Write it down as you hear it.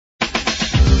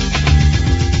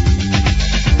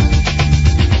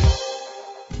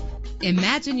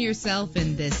Imagine yourself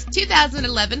in this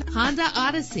 2011 Honda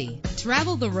Odyssey.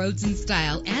 Travel the roads in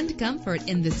style and comfort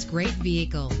in this great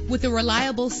vehicle with a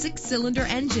reliable 6-cylinder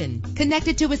engine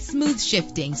connected to a smooth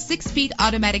shifting 6-speed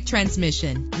automatic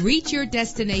transmission. Reach your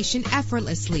destination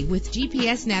effortlessly with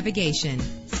GPS navigation.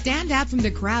 Stand out from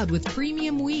the crowd with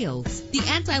premium wheels. The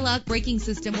anti-lock braking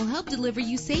system will help deliver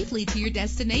you safely to your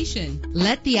destination.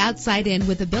 Let the outside in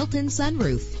with a built-in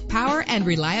sunroof. Power and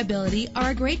reliability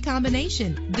are a great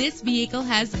combination. This vehicle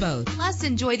has both. Plus,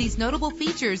 enjoy these notable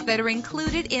features that are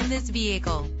included in this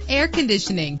vehicle: air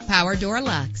conditioning, power door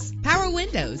locks, power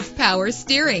windows, power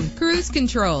steering, cruise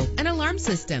control, an alarm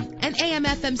system, an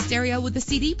AM/FM stereo with a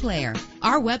CD player.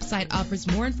 Our website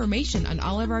offers more information on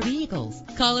all of our vehicles.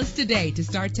 Call us today to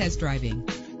start test driving.